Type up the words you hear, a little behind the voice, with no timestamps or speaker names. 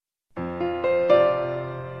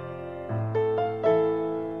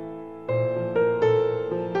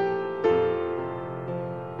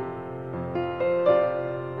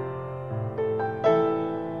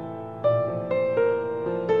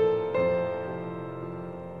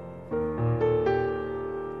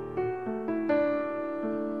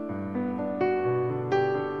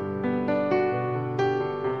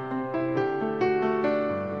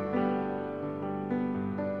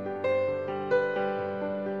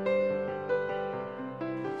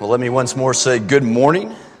Well, let me once more say good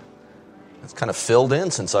morning. It's kind of filled in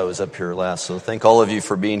since I was up here last, so thank all of you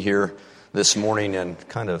for being here this morning in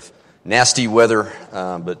kind of nasty weather,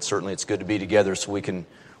 but certainly it's good to be together so we can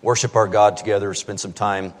worship our God together, spend some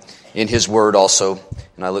time in His Word also,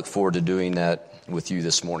 and I look forward to doing that with you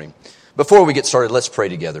this morning. Before we get started, let's pray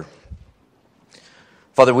together.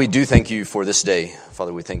 Father, we do thank you for this day.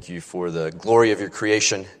 Father, we thank you for the glory of your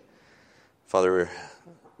creation. Father,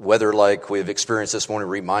 weather like we've experienced this morning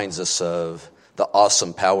reminds us of the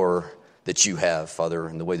awesome power that you have, Father,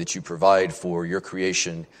 and the way that you provide for your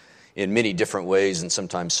creation in many different ways and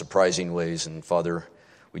sometimes surprising ways. And Father,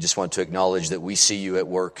 we just want to acknowledge that we see you at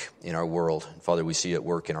work in our world. Father, we see you at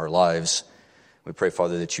work in our lives. We pray,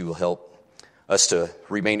 Father, that you will help us to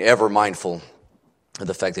remain ever mindful of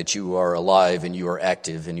the fact that you are alive and you are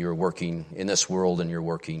active and you're working in this world and you're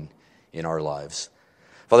working in our lives.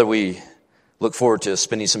 Father, we look forward to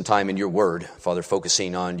spending some time in your word, Father,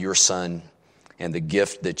 focusing on your Son and the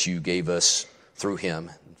gift that you gave us through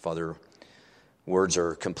him. Father, words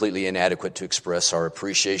are completely inadequate to express our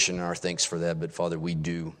appreciation and our thanks for that, but Father, we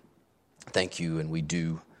do thank you and we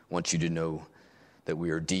do want you to know that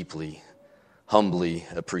we are deeply, humbly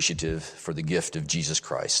appreciative for the gift of Jesus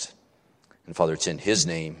Christ. And Father, it's in his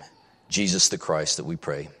name, Jesus the Christ, that we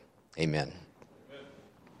pray. Amen.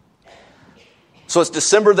 So it's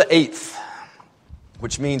December the 8th.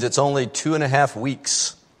 Which means it's only 2.5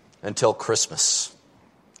 weeks until Christmas.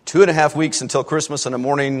 2.5 weeks until Christmas, and a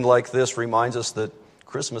morning like this reminds us that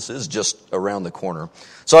Christmas is just around the corner.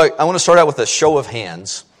 So I want to start out with a show of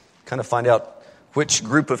hands, kind of find out which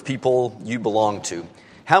group of people you belong to.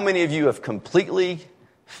 How many of you have completely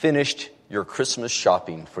finished your Christmas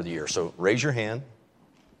shopping for the year? So raise your hand.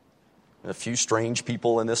 A few strange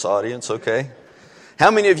people in this audience, okay? How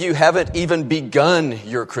many of you haven't even begun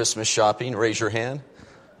your Christmas shopping? Raise your hand.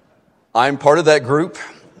 I'm part of that group.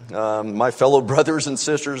 My fellow brothers and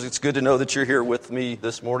sisters, it's good to know that you're here with me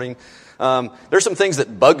this morning. There's some things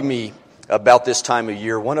that bug me about this time of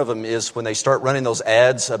year. One of them is when they start running those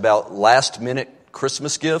ads about last-minute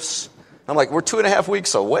Christmas gifts. I'm like, we're 2.5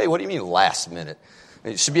 weeks away. What do you mean last minute?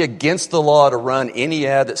 It should be against the law to run any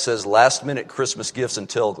ad that says last-minute Christmas gifts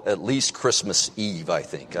until at least Christmas Eve, I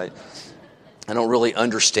think. I don't really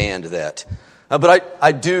understand that. But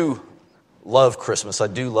I do love Christmas. I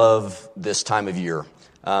do love this time of year.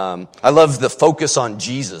 I love the focus on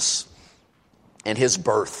Jesus and his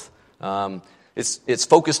birth. It's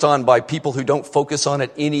focused on by people who don't focus on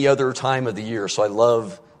it any other time of the year. So I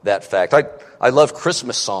love that fact. I love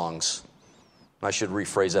Christmas songs. I should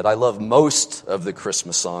rephrase that. I love most of the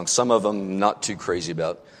Christmas songs. Some of them not too crazy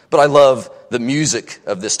about. But I love the music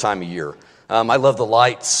of this time of year. I love the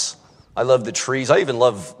lights. I love the trees. I even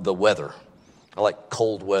love the weather. I like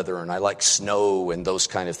cold weather and I like snow and those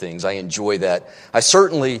kind of things. I enjoy that. I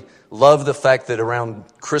certainly love the fact that around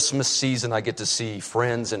Christmas season I get to see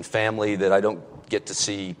friends and family that I don't get to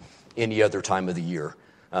see any other time of the year.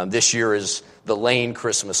 This year is the Lane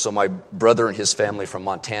Christmas, so my brother and his family from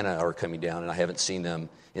Montana are coming down and I haven't seen them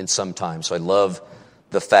in some time. So I love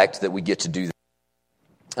the fact that we get to do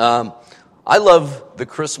that. I love the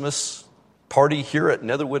Christmas party here at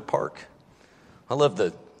Netherwood Park. I love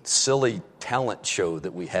the silly talent show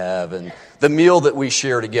that we have and the meal that we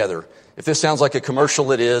share together. If this sounds like a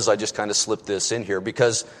commercial, it is. I just kind of slipped this in here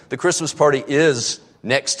because the Christmas party is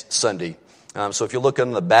next Sunday. So if you look on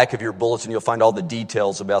the back of your bulletin, you'll find all the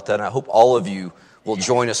details about that. And I hope all of you will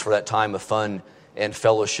join us for that time of fun and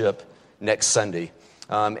fellowship next Sunday.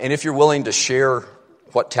 And if you're willing to share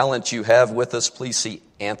what talent you have with us, please see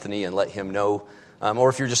Anthony and let him know. Or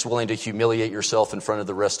if you're just willing to humiliate yourself in front of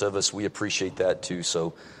the rest of us, we appreciate that too.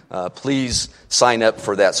 So please sign up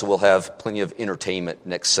for that so we'll have plenty of entertainment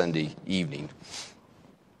next Sunday evening.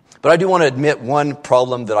 But I do want to admit one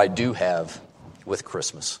problem that I do have with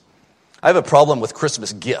Christmas. I have a problem with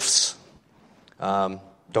Christmas gifts. Don't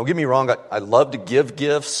get me wrong, I love to give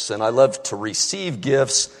gifts and I love to receive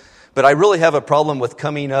gifts, but I really have a problem with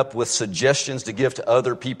coming up with suggestions to give to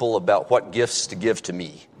other people about what gifts to give to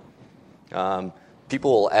me.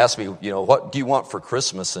 People will ask me, what do you want for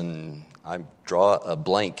Christmas? And I draw a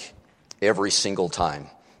blank every single time.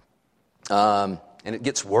 And it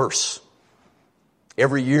gets worse.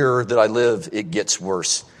 Every year that I live, it gets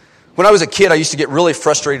worse. When I was a kid, I used to get really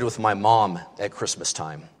frustrated with my mom at Christmas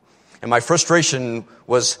time. And my frustration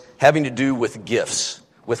was having to do with gifts,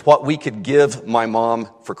 with what we could give my mom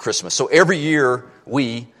for Christmas. So every year,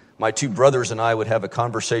 my two brothers and I would have a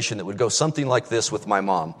conversation that would go something like this with my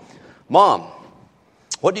mom. Mom,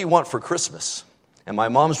 what do you want for Christmas? And my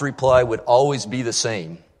mom's reply would always be the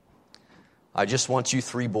same. I just want you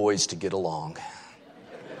three boys to get along.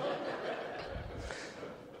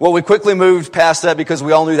 Well, we quickly moved past that because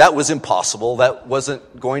we all knew that was impossible. That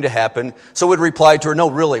wasn't going to happen. So we'd reply to her, no,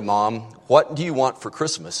 really, Mom, what do you want for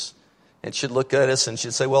Christmas? And she'd look at us and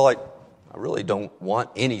she'd say, well, I really don't want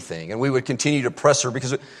anything. And we would continue to press her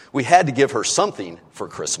because we had to give her something for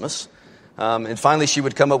Christmas. And finally, she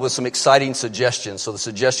would come up with some exciting suggestions. So the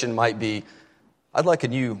suggestion might be, I'd like a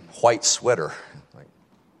new white sweater. Like,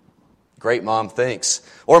 great, Mom, thanks.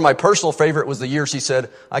 Or my personal favorite was the year she said,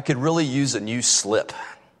 I could really use a new slip.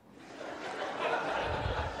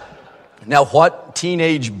 Now, what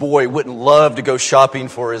teenage boy wouldn't love to go shopping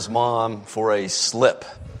for his mom for a slip?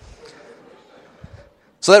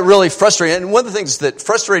 So that really frustrated. And one of the things that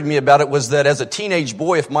frustrated me about it was that as a teenage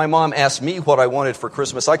boy, if my mom asked me what I wanted for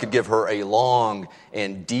Christmas, I could give her a long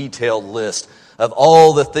and detailed list of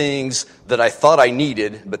all the things that I thought I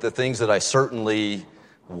needed, but the things that I certainly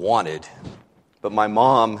wanted. But my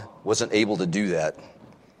mom wasn't able to do that.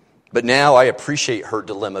 But now I appreciate her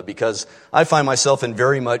dilemma because I find myself in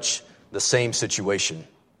very much the same situation.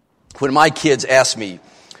 When my kids ask me,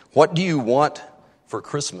 what do you want for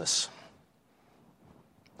Christmas?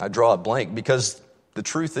 I draw a blank because the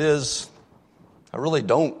truth is, I really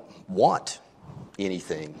don't want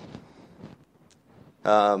anything.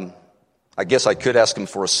 I guess I could ask them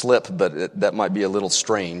for a slip, but that might be a little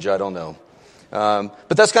strange. I don't know.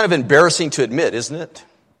 But that's kind of embarrassing to admit, isn't it?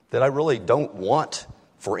 That I really don't want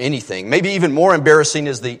for anything. Maybe even more embarrassing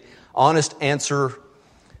is the honest answer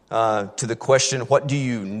to the question, what do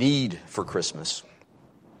you need for Christmas?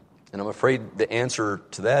 And I'm afraid the answer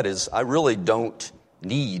to that is, I really don't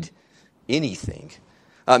need anything.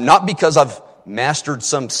 Not because I've mastered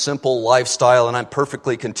some simple lifestyle and I'm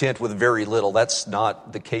perfectly content with very little. That's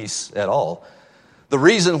not the case at all. The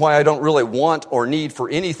reason why I don't really want or need for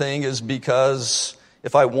anything is because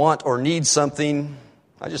if I want or need something,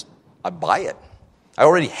 I buy it. I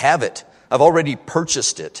already have it. I've already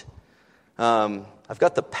purchased it. I've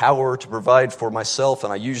got the power to provide for myself,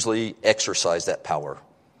 and I usually exercise that power.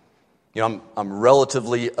 You know, I'm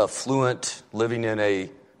relatively affluent, living in a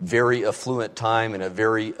very affluent time in a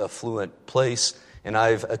very affluent place, and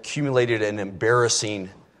I've accumulated an embarrassing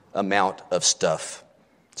amount of stuff.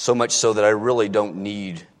 So much so that I really don't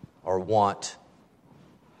need or want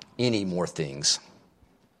any more things.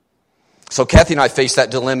 So Kathy and I face that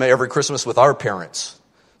dilemma every Christmas with our parents.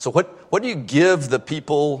 So what do you give the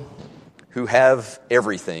people who have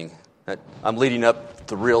everything? I'm leading up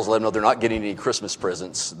the reels, let them know they're not getting any Christmas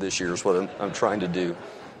presents this year is what I'm trying to do.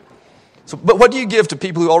 But what do you give to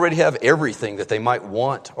people who already have everything that they might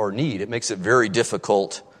want or need? It makes it very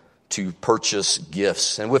difficult to purchase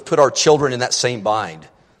gifts. And we've put our children in that same bind.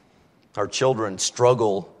 Our children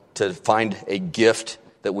struggle to find a gift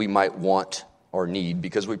that we might want or need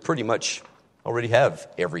because we pretty much already have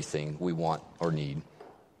everything we want or need.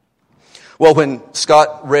 Well, when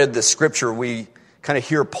Scott read the scripture, we kind of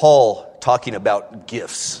hear Paul talking about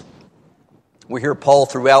gifts. We hear Paul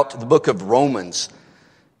throughout the book of Romans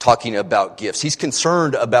talking about gifts. He's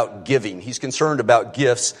concerned about giving. He's concerned about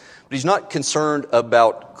gifts, but he's not concerned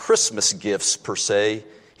about Christmas gifts per se.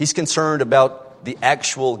 He's concerned about the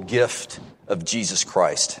actual gift of Jesus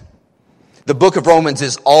Christ. The book of Romans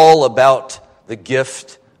is all about the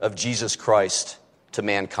gift of Jesus Christ to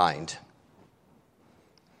mankind.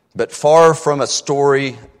 But far from a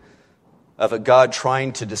story of a God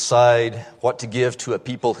trying to decide what to give to a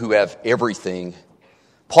people who have everything,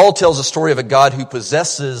 Paul tells a story of a God who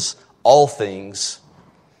possesses all things,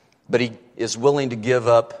 but he is willing to give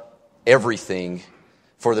up everything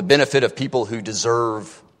for the benefit of people who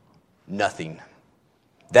deserve nothing.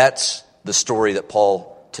 That's the story that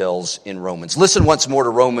Paul tells in Romans. Listen once more to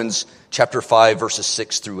Romans chapter 5, verses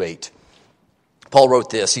 6 through 8. Paul wrote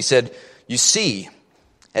this. He said, "You see,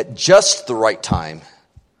 at just the right time,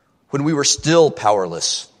 when we were still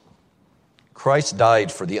powerless, Christ died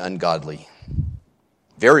for the ungodly.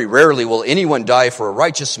 Very rarely will anyone die for a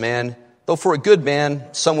righteous man, though for a good man,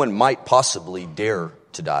 someone might possibly dare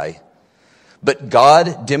to die. But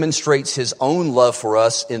God demonstrates his own love for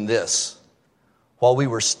us in this: while we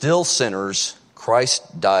were still sinners,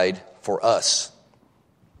 Christ died for us."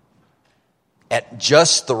 At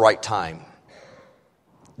just the right time,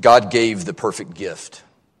 God gave the perfect gift,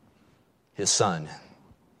 his Son.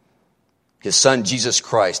 His Son, Jesus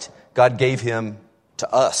Christ. God gave him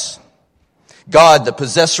to us. God, the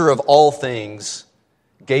possessor of all things,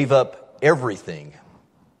 gave up everything,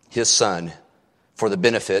 his Son, for the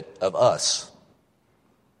benefit of us,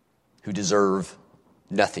 who deserve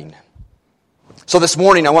nothing. So this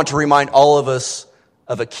morning, I want to remind all of us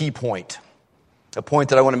of a key point. A point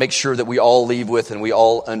that I want to make sure that we all leave with and we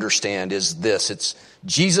all understand is this. It's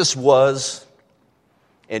Jesus was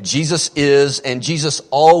And Jesus is, and Jesus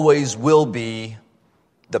always will be,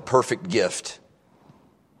 the perfect gift,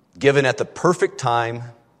 given at the perfect time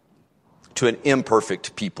to an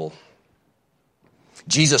imperfect people.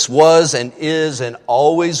 Jesus was and is and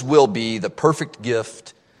always will be the perfect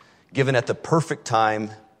gift, given at the perfect time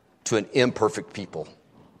to an imperfect people.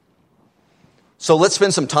 So let's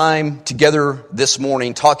spend some time together this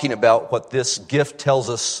morning talking about what this gift tells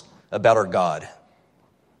us about our God.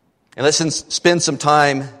 And let's spend some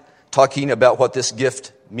time talking about what this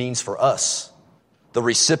gift means for us, the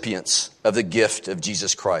recipients of the gift of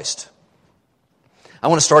Jesus Christ. I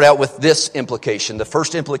want to start out with this implication. The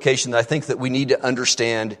first implication that I think that we need to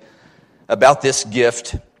understand about this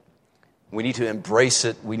gift, we need to embrace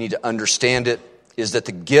it, we need to understand it, is that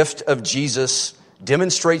the gift of Jesus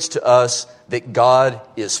demonstrates to us that God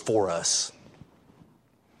is for us.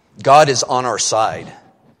 God is on our side.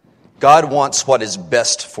 God wants what is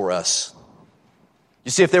best for us. You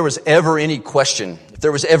see, if there was ever any question, if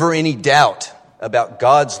there was ever any doubt about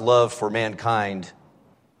God's love for mankind,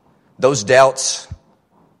 those doubts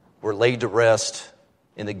were laid to rest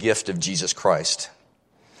in the gift of Jesus Christ.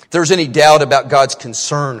 If there was any doubt about God's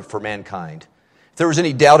concern for mankind, if there was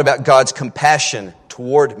any doubt about God's compassion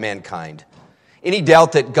toward mankind, any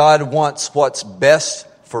doubt that God wants what's best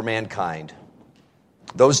for mankind,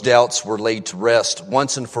 those doubts were laid to rest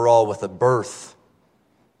once and for all with the birth,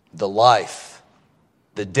 the life,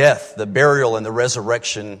 the death, the burial, and the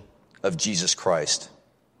resurrection of Jesus Christ.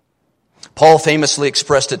 Paul famously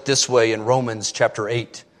expressed it this way in Romans chapter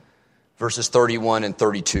 8, verses 31 and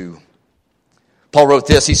 32. Paul wrote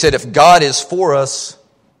this, he said, "If God is for us,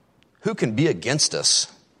 who can be against us?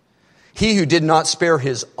 He who did not spare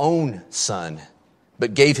his own son,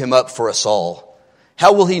 but gave him up for us all,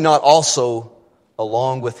 how will he not also,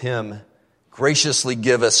 along with him, graciously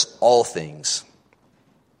give us all things?"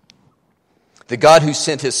 The God who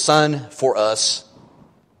sent his Son for us,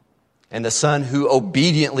 and the Son who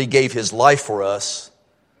obediently gave his life for us,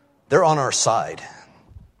 they're on our side.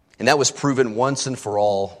 And that was proven once and for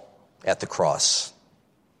all at the cross.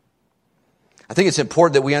 I think it's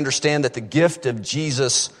important that we understand that the gift of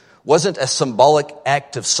Jesus wasn't a symbolic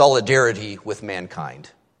act of solidarity with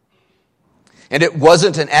mankind. And it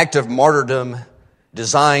wasn't an act of martyrdom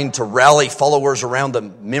designed to rally followers around the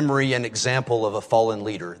memory and example of a fallen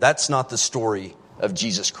leader. That's not the story of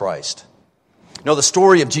Jesus Christ. No, the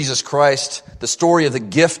story of Jesus Christ, the story of the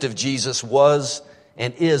gift of Jesus was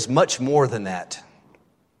and is much more than that.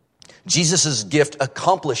 Jesus' gift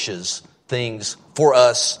accomplishes things for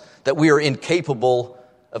us that we are incapable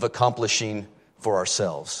of accomplishing for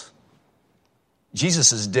ourselves.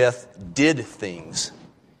 Jesus' death did things,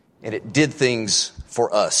 and it did things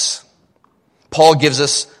for us. Paul gives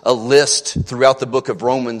us a list throughout the book of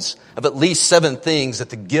Romans of at least 7 things that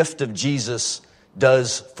the gift of Jesus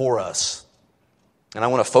does for us. And I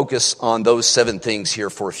want to focus on those 7 things here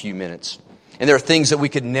for a few minutes. And there are things that we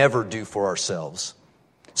could never do for ourselves.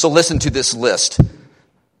 So listen to this list.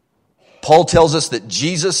 Paul tells us that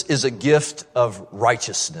Jesus is a gift of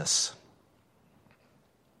righteousness.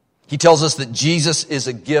 He tells us that Jesus is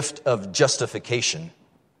a gift of justification.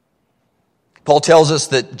 Paul tells us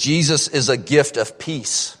that Jesus is a gift of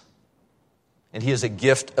peace, and he is a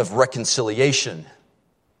gift of reconciliation.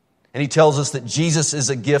 And he tells us that Jesus is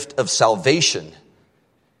a gift of salvation.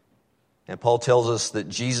 And Paul tells us that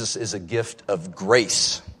Jesus is a gift of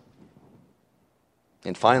grace.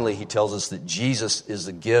 And finally, he tells us that Jesus is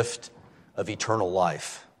the gift of eternal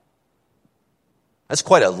life. That's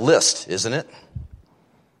quite a list, isn't it?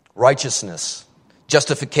 Righteousness,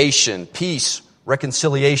 justification, peace,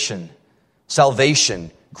 reconciliation,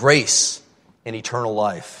 salvation, grace, and eternal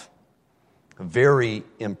life. A very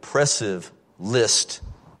impressive list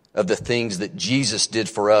of the things that Jesus did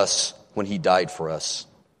for us when he died for us.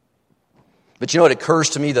 But you know, it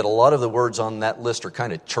occurs to me that a lot of the words on that list are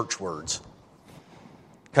kind of church words.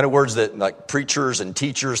 Kind of words that like preachers and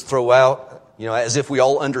teachers throw out, you know, as if we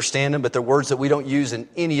all understand them, but they're words that we don't use in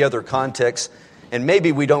any other context. And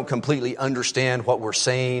maybe we don't completely understand what we're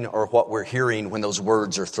saying or what we're hearing when those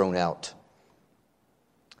words are thrown out.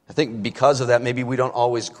 I think because of that, maybe we don't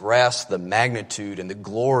always grasp the magnitude and the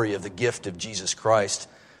glory of the gift of Jesus Christ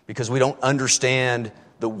because we don't understand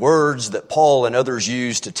the words that Paul and others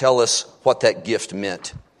used to tell us what that gift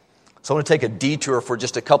meant. So I want to take a detour for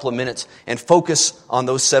just a couple of minutes and focus on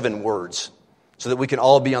those 7 words so that we can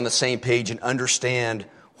all be on the same page and understand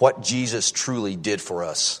what Jesus truly did for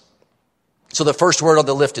us. So the first word on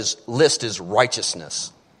the list is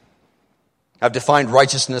righteousness. I've defined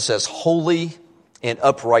righteousness as holy and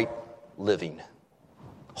upright living.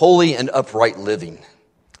 Holy and upright living.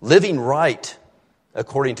 Living right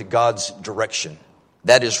according to God's direction.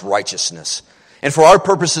 That is righteousness. And for our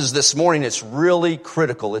purposes this morning, it's really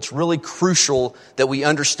critical, it's really crucial that we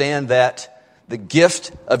understand that the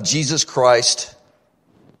gift of Jesus Christ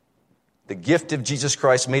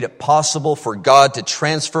made it possible for God to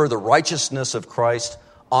transfer the righteousness of Christ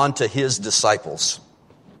onto His disciples.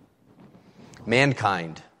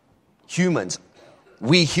 Mankind, humans,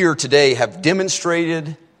 we here today have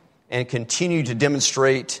demonstrated and continue to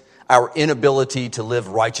demonstrate our inability to live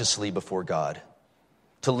righteously before God,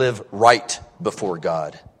 to live right before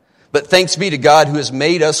God. But thanks be to God who has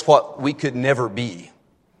made us what we could never be.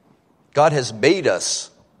 God has made us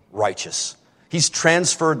righteous. He's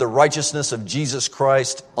transferred the righteousness of Jesus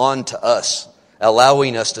Christ onto us,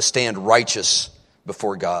 allowing us to stand righteous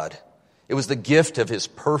before God. It was the gift of His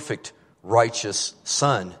perfect, righteous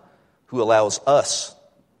Son who allows us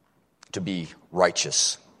to be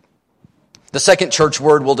righteous. The second church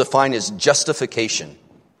word we'll define is justification.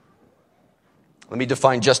 Let me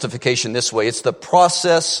define justification this way. It's the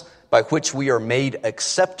process by which we are made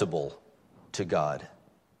acceptable to God.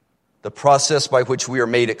 The process by which we are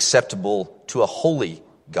made acceptable to a holy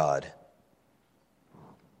God.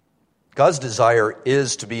 God's desire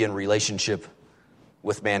is to be in relationship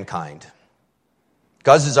with mankind.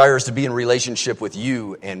 God's desire is to be in relationship with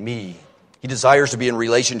you and me. He desires to be in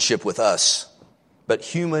relationship with us. But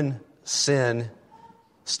human sin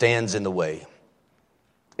stands in the way.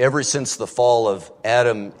 Ever since the fall of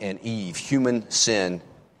Adam and Eve, human sin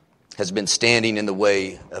has been standing in the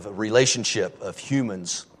way of a relationship of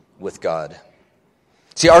humans with God.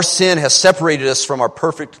 See, our sin has separated us from our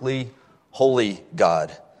perfectly holy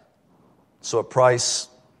God. So a price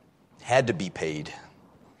had to be paid.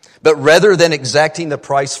 But rather than exacting the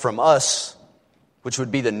price from us, which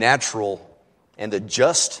would be the natural and the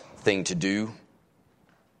just thing to do,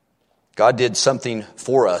 God did something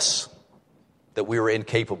for us that we were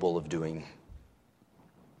incapable of doing.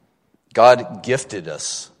 God gifted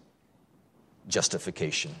us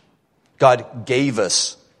justification. God gave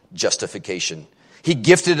us justification. He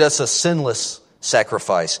gifted us a sinless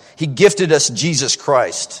sacrifice. He gifted us Jesus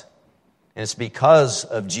Christ. And it's because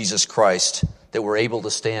of Jesus Christ that we're able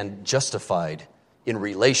to stand justified in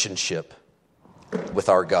relationship with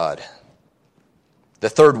our God. The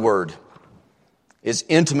third word is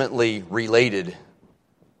intimately related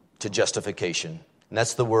to justification, and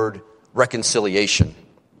that's the word reconciliation.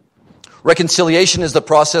 Reconciliation is the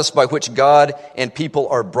process by which God and people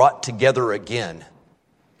are brought together again.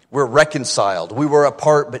 We're reconciled. We were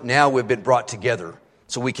apart, but now we've been brought together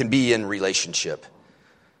so we can be in relationship.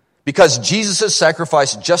 Because Jesus'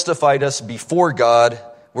 sacrifice justified us before God,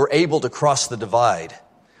 we're able to cross the divide.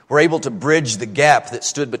 We're able to bridge the gap that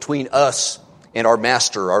stood between us and our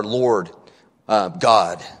Master, our Lord,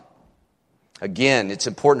 God. Again, it's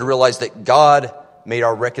important to realize that God made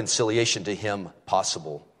our reconciliation to Him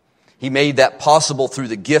possible. He made that possible through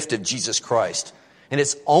the gift of Jesus Christ. And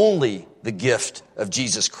it's only the gift of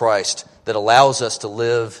Jesus Christ that allows us to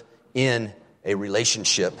live in a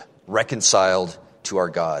relationship reconciled to our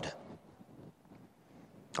God.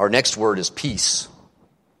 Our next word is peace.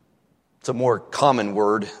 It's a more common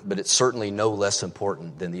word, but it's certainly no less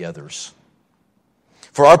important than the others.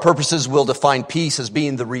 For our purposes, we'll define peace as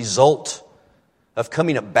being the result of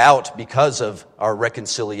coming about because of our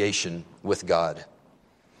reconciliation with God.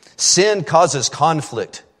 Sin causes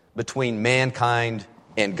conflict between mankind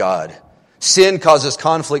and God. Sin causes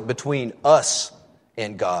conflict between us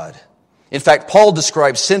and God. In fact, Paul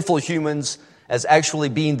describes sinful humans as actually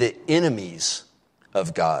being the enemies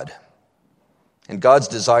of God. And God's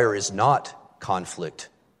desire is not conflict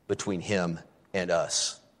between Him and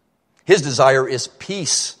us. His desire is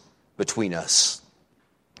peace between us.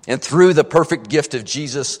 And through the perfect gift of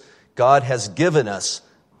Jesus, God has given us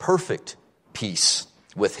perfect peace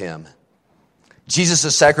with Him.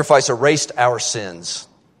 Jesus' sacrifice erased our sins,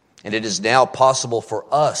 and it is now possible for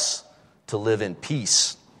us to live in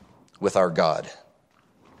peace with our God.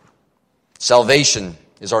 Salvation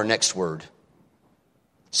is our next word.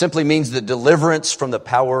 Simply means the deliverance from the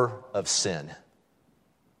power of sin.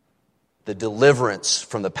 The deliverance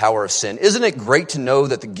from the power of sin. Isn't it great to know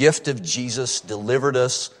that the gift of Jesus delivered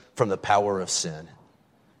us from the power of sin?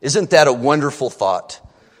 Isn't that a wonderful thought?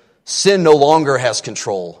 Sin no longer has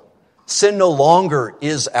control. Sin no longer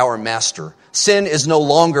is our master. Sin is no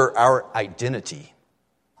longer our identity.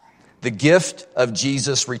 The gift of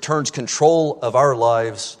Jesus returns control of our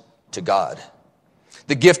lives to God.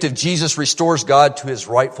 The gift of Jesus restores God to His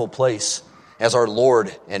rightful place as our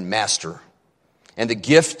Lord and Master. And the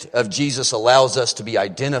gift of Jesus allows us to be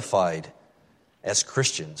identified as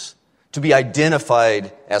Christians, to be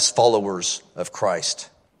identified as followers of Christ.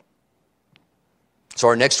 So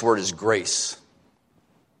our next word is grace.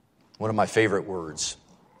 One of my favorite words.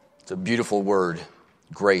 It's a beautiful word,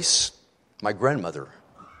 grace. My grandmother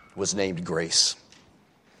was named Grace.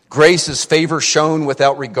 Grace is favor shown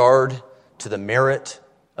without regard to the merit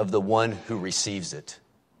of the one who receives it.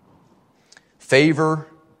 Favor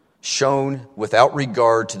shown without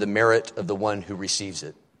regard to the merit of the one who receives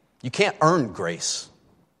it. You can't earn grace.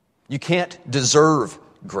 You can't deserve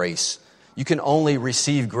grace. You can only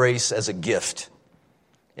receive grace as a gift.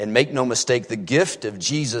 And make no mistake, the gift of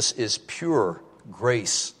Jesus is pure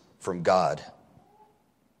grace from God.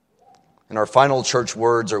 And our final church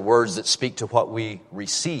words are words that speak to what we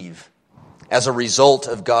receive as a result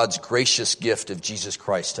of God's gracious gift of Jesus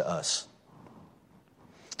Christ to us.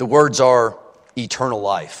 The words are eternal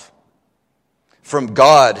life. From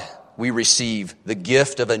God, we receive the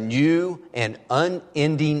gift of a new and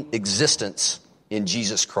unending existence in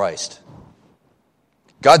Jesus Christ.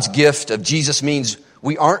 God's gift of Jesus means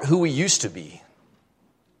we aren't who we used to be.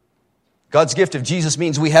 God's gift of Jesus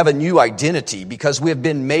means we have a new identity because we have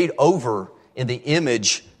been made over in the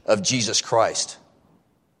image of Jesus Christ.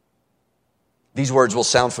 These words will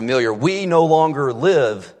sound familiar. We no longer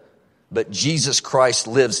live, but Jesus Christ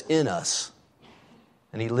lives in us.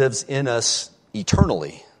 And He lives in us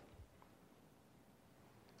eternally.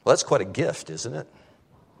 Well, that's quite a gift, isn't it?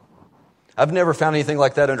 I've never found anything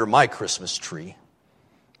like that under my Christmas tree.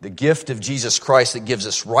 The gift of Jesus Christ that gives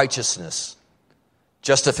us righteousness,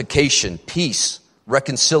 justification, peace,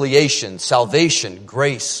 reconciliation, salvation,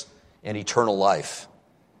 grace, and eternal life.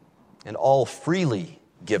 And all freely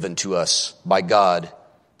given to us by God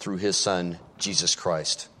through His Son, Jesus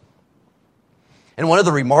Christ. And one of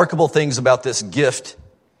the remarkable things about this gift,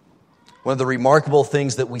 one of the remarkable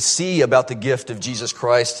things that we see about the gift of Jesus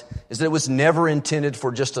Christ is that it was never intended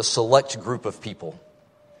for just a select group of people.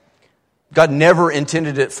 God never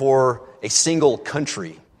intended it for a single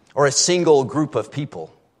country or a single group of people.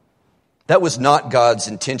 That was not God's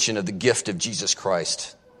intention of the gift of Jesus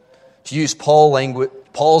Christ. To use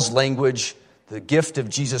Paul's language, the gift of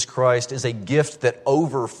Jesus Christ is a gift that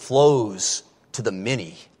overflows to the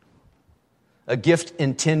many. A gift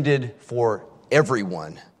intended for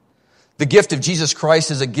everyone. The gift of Jesus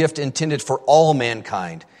Christ is a gift intended for all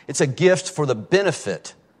mankind. It's a gift for the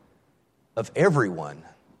benefit of everyone,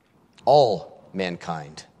 all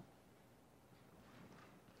mankind.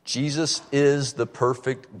 Jesus is the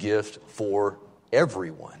perfect gift for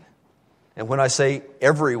everyone. And when I say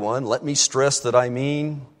everyone, let me stress that I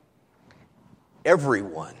mean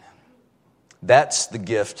everyone. That's the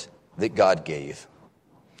gift that God gave.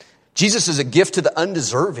 Jesus is a gift to the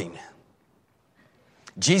undeserving.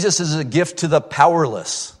 Jesus is a gift to the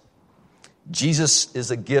powerless. Jesus is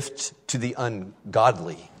a gift to the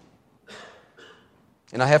ungodly.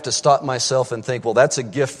 And I have to stop myself and think, well, that's a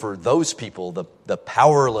gift for those people, the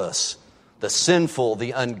powerless, the sinful,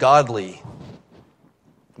 the ungodly.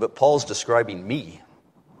 But Paul's describing me.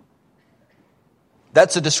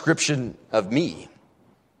 That's a description of me.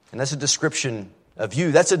 And that's a description of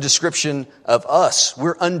you. That's a description of us.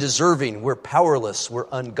 We're undeserving. We're powerless. We're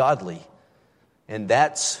ungodly. And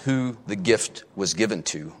that's who the gift was given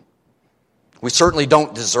to. We certainly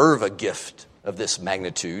don't deserve a gift of this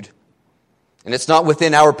magnitude. And it's not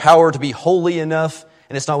within our power to be holy enough,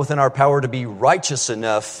 and it's not within our power to be righteous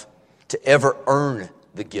enough to ever earn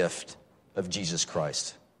the gift of Jesus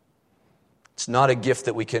Christ. It's not a gift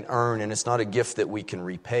that we can earn, and it's not a gift that we can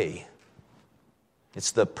repay.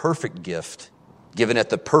 It's the perfect gift given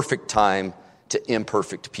at the perfect time to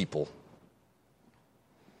imperfect people.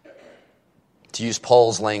 To use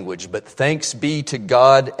Paul's language, but thanks be to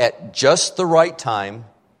God at just the right time,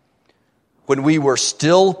 when we were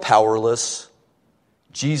still powerless,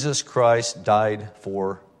 Jesus Christ died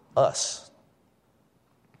for us.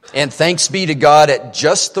 And thanks be to God at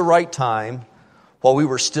just the right time, while we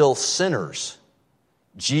were still sinners,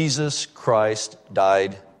 Jesus Christ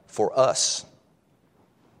died for us.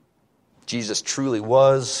 Jesus truly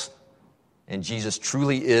was, and Jesus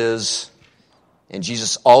truly is, and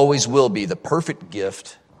Jesus always will be the perfect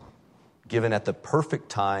gift given at the perfect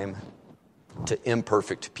time to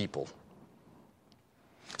imperfect people.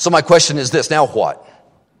 So my question is this, now what?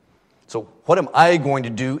 So what am I going to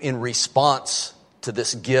do in response to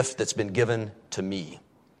this gift that's been given to me?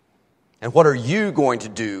 And what are you going to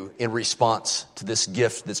do in response to this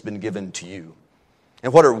gift that's been given to you?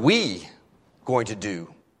 And what are we going to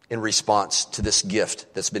do in response to this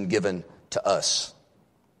gift that's been given to us?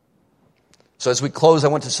 So as we close, I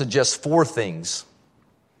want to suggest 4 things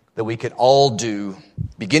that we can all do,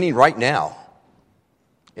 beginning right now,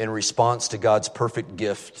 in response to God's perfect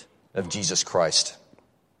gift of Jesus Christ.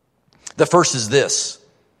 The first is this: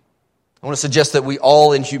 I want to suggest that we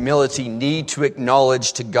all in humility need to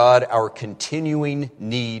acknowledge to God our continuing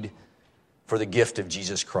need for the gift of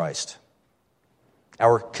Jesus Christ.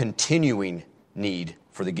 Our continuing need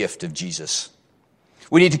for the gift of Jesus.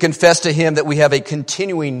 We need to confess to Him that we have a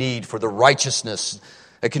continuing need for the righteousness,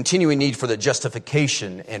 a continuing need for the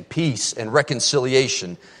justification and peace and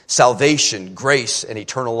reconciliation, salvation, grace, and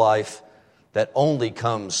eternal life that only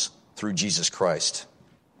comes through Jesus Christ.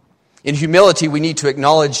 In humility, we need to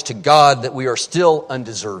acknowledge to God that we are still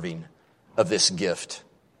undeserving of this gift.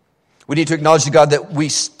 We need to acknowledge to God that we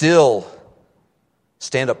still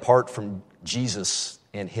stand apart from Jesus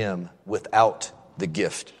and Him without the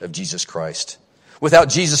gift of Jesus Christ. Without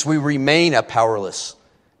Jesus, we remain a powerless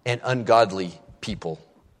and ungodly people.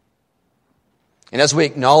 And as we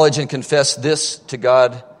acknowledge and confess this to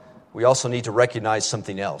God, we also need to recognize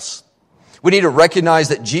something else. We need to recognize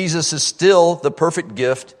that Jesus is still the perfect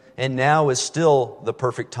gift, and now is still the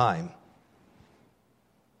perfect time.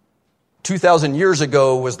 2,000 years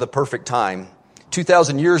ago was the perfect time.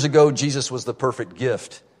 2,000 years ago, Jesus was the perfect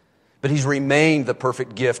gift. But He's remained the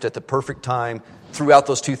perfect gift at the perfect time throughout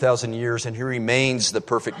those 2,000 years, and He remains the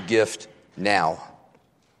perfect gift now.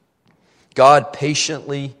 God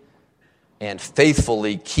patiently and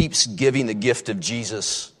faithfully keeps giving the gift of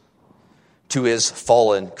Jesus to His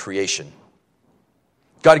fallen creation.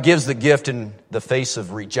 God gives the gift in the face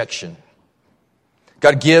of rejection.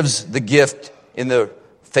 God gives the gift in the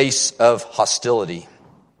face of hostility.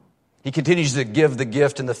 He continues to give the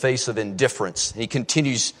gift in the face of indifference. He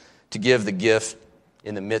continues to give the gift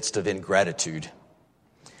in the midst of ingratitude.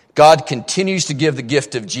 God continues to give the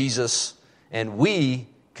gift of Jesus, and we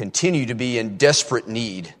continue to be in desperate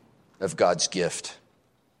need of God's gift.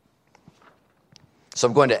 So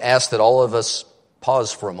I'm going to ask that all of us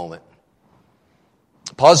pause for a moment.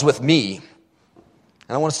 Pause with me, and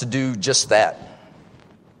I want us to do just that.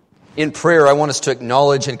 In prayer, I want us to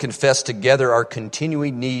acknowledge and confess together our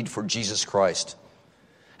continuing need for Jesus Christ.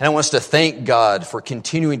 And I want us to thank God for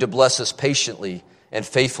continuing to bless us patiently and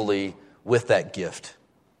faithfully with that gift.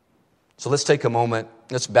 So let's take a moment,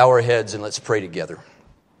 let's bow our heads, and let's pray together.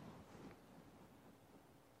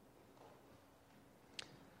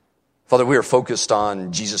 Father, we are focused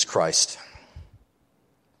on Jesus Christ.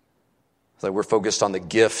 That we're focused on the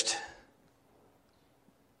gift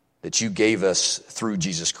that you gave us through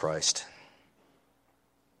Jesus Christ.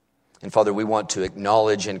 And Father, we want to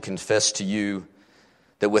acknowledge and confess to you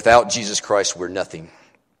that without Jesus Christ, we're nothing.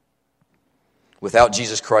 Without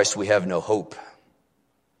Jesus Christ, we have no hope.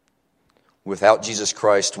 Without Jesus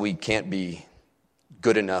Christ, we can't be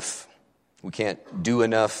good enough. We can't do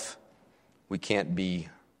enough. We can't be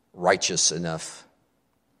righteous enough.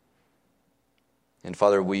 And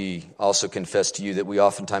Father, we also confess to you that we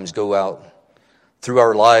oftentimes go out through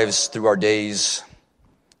our lives, through our days,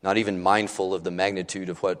 not even mindful of the magnitude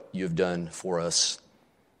of what you have done for us.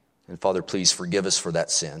 And Father, please forgive us for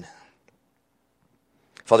that sin.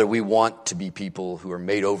 Father, we want to be people who are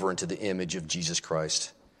made over into the image of Jesus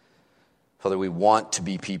Christ. Father, we want to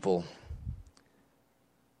be people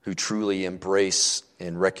who truly embrace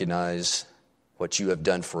and recognize what you have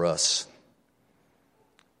done for us.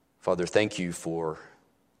 Father, thank you for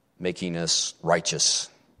making us righteous.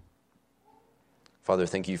 Father,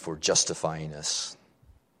 thank you for justifying us.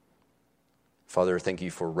 Father, thank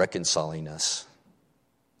you for reconciling us.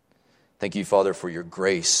 Thank you, Father, for your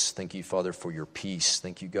grace. Thank you, Father, for your peace.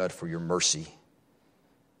 Thank you, God, for your mercy.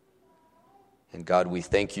 And God, we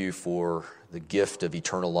thank you for the gift of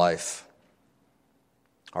eternal life,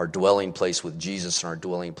 our dwelling place with Jesus and our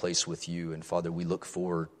dwelling place with you. And Father, we look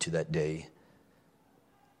forward to that day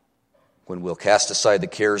when we'll cast aside the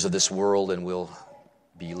cares of this world and we'll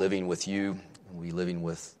be living with you and we'll be living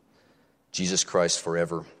with Jesus Christ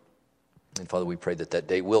forever. And Father, we pray that that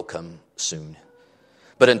day will come soon.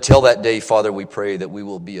 But until that day, Father, we pray that we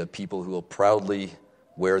will be a people who will proudly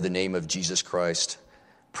wear the name of Jesus Christ,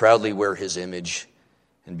 proudly wear his image,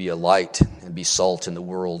 and be a light and be salt in the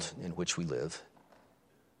world in which we live.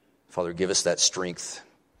 Father, give us that strength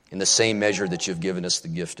in the same measure that you've given us the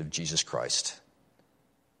gift of Jesus Christ.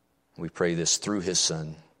 We pray this through his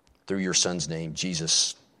Son, through your Son's name,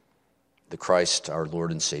 Jesus, the Christ, our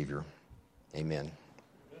Lord and Savior. Amen.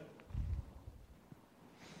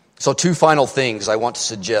 So 2 final things I want to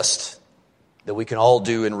suggest that we can all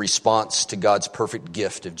do in response to God's perfect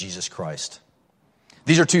gift of Jesus Christ.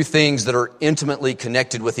 These are 2 things that are intimately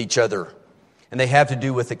connected with each other, and they have to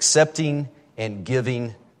do with accepting and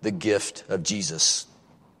giving the gift of Jesus.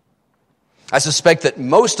 I suspect that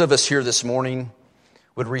most of us here this morning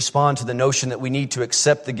would respond to the notion that we need to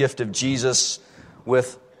accept the gift of Jesus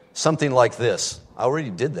with something like this: I already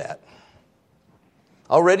did that.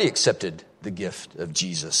 I already accepted the gift of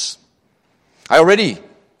Jesus. I already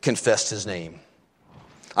confessed his name.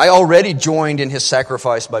 I already joined in his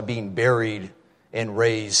sacrifice by being buried and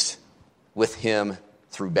raised with him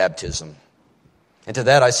through baptism. And to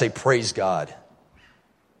that I say, praise God.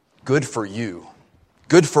 Good for you.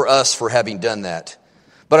 Good for us for having done that.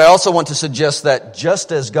 But I also want to suggest that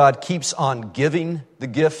just as God keeps on giving the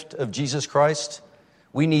gift of Jesus Christ,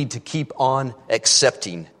 we need to keep on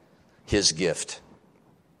accepting his gift.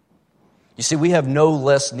 You see, we have no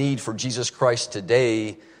less need for Jesus Christ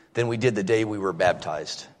today than we did the day we were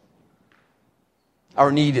baptized.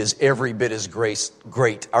 Our need is every bit as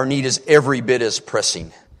great. Our need is every bit as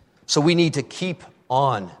pressing. So we need to keep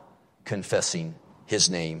on confessing his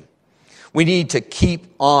name. We need to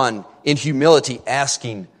keep on, in humility,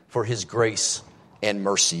 asking for his grace and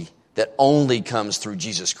mercy that only comes through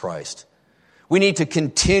Jesus Christ. We need to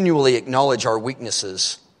continually acknowledge our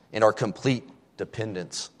weaknesses and our complete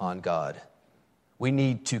dependence on God. We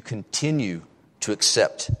need to continue to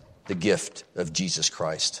accept the gift of Jesus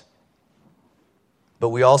Christ. But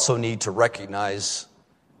we also need to recognize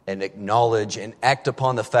and acknowledge and act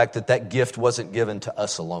upon the fact that that gift wasn't given to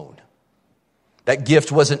us alone. That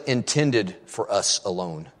gift wasn't intended for us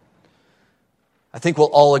alone. I think we'll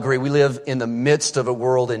all agree we live in the midst of a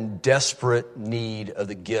world in desperate need of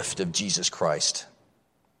the gift of Jesus Christ.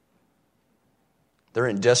 They're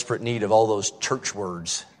in desperate need of all those church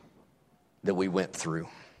words that we went through.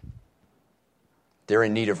 They're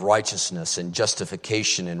in need of righteousness and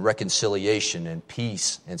justification and reconciliation and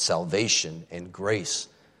peace and salvation and grace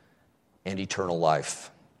and eternal life.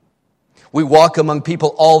 We walk among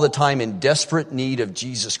people all the time in desperate need of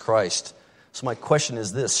Jesus Christ. So my question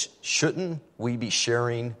is this: shouldn't we be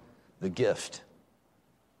sharing the gift?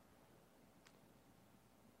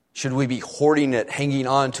 Should we be hoarding it, hanging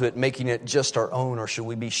on to it, making it just our own, or should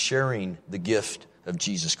we be sharing the gift of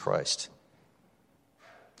Jesus Christ?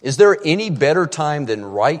 Is there any better time than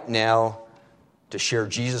right now to share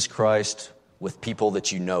Jesus Christ with people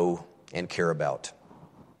that you know and care about?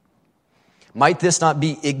 Might this not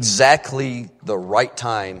be exactly the right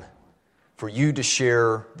time for you to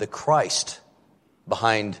share the Christ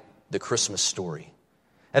behind the Christmas story?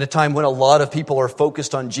 At a time when a lot of people are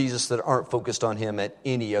focused on Jesus that aren't focused on him at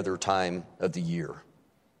any other time of the year.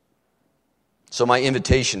 So my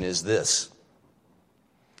invitation is this.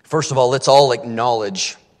 First of all, let's all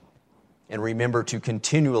acknowledge and remember to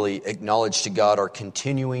continually acknowledge to God our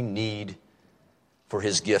continuing need for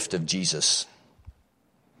his gift of Jesus.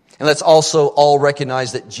 And let's also all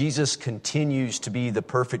recognize that Jesus continues to be the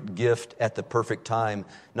perfect gift at the perfect time,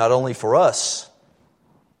 not only for us,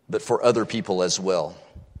 but for other people as well.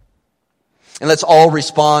 And let's all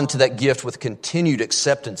respond to that gift with continued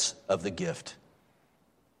acceptance of the gift.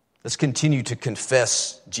 Let's continue to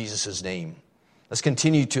confess Jesus' name. Let's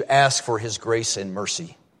continue to ask for his grace and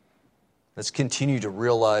mercy. Let's continue to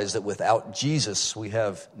realize that without Jesus, we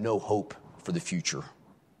have no hope for the future.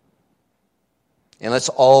 And let's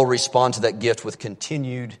all respond to that gift with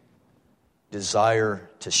continued desire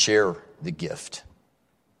to share the gift.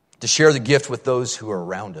 To share the gift with those who are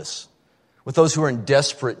around us. With those who are in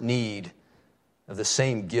desperate need of the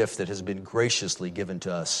same gift that has been graciously given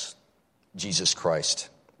to us, Jesus Christ.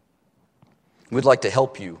 We'd like to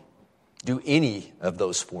help you do any of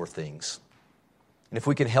those four things. And if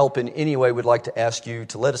we can help in any way, we'd like to ask you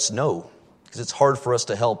to let us know, because it's hard for us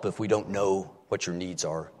to help if we don't know what your needs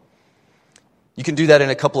are. You can do that in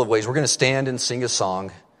a couple of ways. We're going to stand and sing a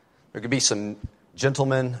song. There could be some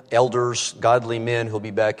gentlemen, elders, godly men who'll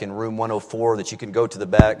be back in room 104 that you can go to the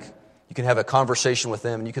back. You can have a conversation with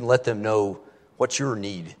them, and you can let them know what your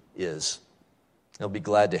need is. They'll be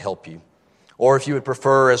glad to help you. Or if you would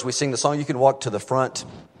prefer, as we sing the song, you can walk to the front.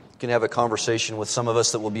 You can have a conversation with some of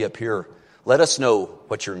us that will be up here. Let us know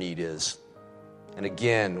what your need is. And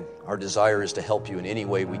again, our desire is to help you in any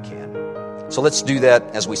way we can. So let's do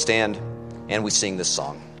that as we stand and we sing this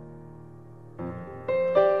song.